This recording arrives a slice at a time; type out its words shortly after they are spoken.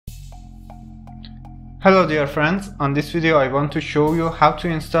Hello dear friends, on this video I want to show you how to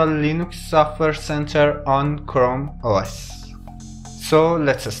install Linux Software Center on Chrome OS. So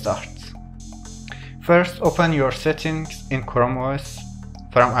let's start. First open your settings in Chrome OS.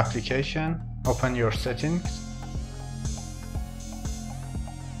 From application, open your settings.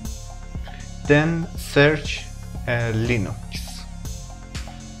 Then search Linux.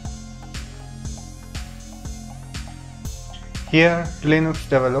 Here, Linux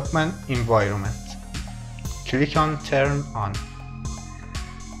development environment. Click on turn on,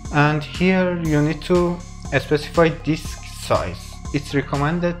 and here you need to specify disk size. It's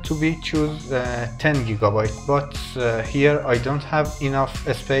recommended to be choose 10 GB, but here I don't have enough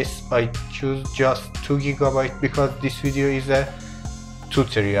space. I choose just 2 GB because this video is a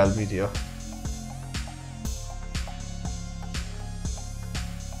tutorial video.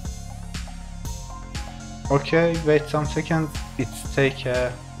 Okay, wait some seconds, it's take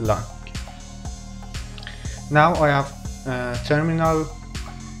long. Now I have terminal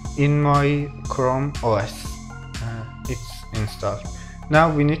in my Chrome OS. It's installed. Now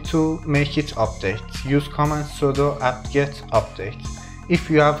we need to make it update. Use command sudo apt-get update. If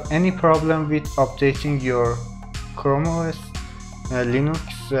you have any problem with updating your Chrome OS Linux,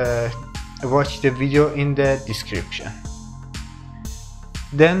 watch the video in the description.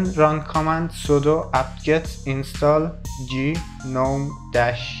 Then run command sudo apt-get install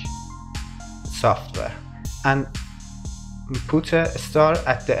gnome-software and put a star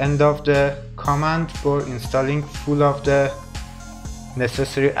at the end of the command for installing full of the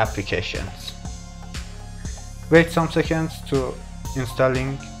necessary applications. Wait some seconds to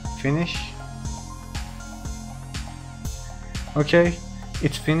installing finish. Okay,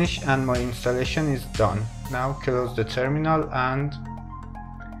 it's finished and my installation is done. Now close the terminal and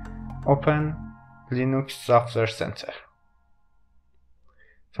open Linux Software Center.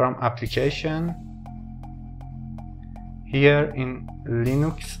 From application, here in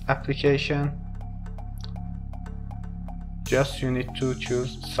Linux application, just you need to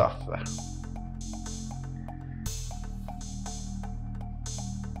choose software.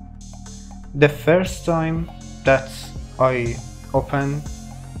 The first time that I open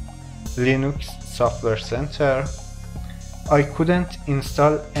Linux Software Center, I couldn't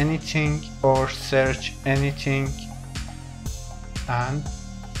install anything or search anything, and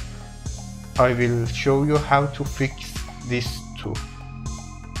I will show you how to fix this too.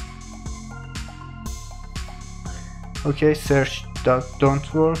 Okay, search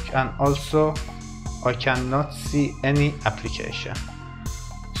don't work, and also I cannot see any application.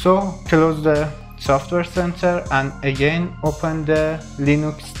 So close the Software Center and again open the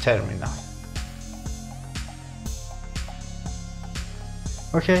Linux terminal.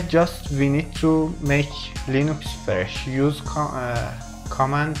 Okay, just we need to make Linux fresh. Use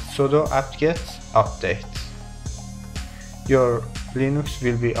command sudo apt-get update. Your Linux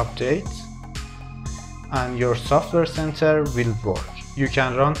will be updated and your Software Center will work. You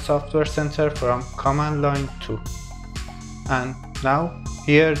can run Software Center from command line too. And now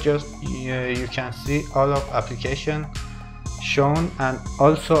here just you can see all of application shown, and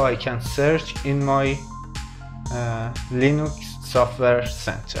also I can search in my Linux Software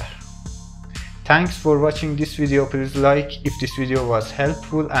Center. Thanks for watching this video. Please like if this video was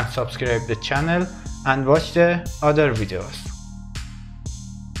helpful and subscribe the channel and watch the other videos.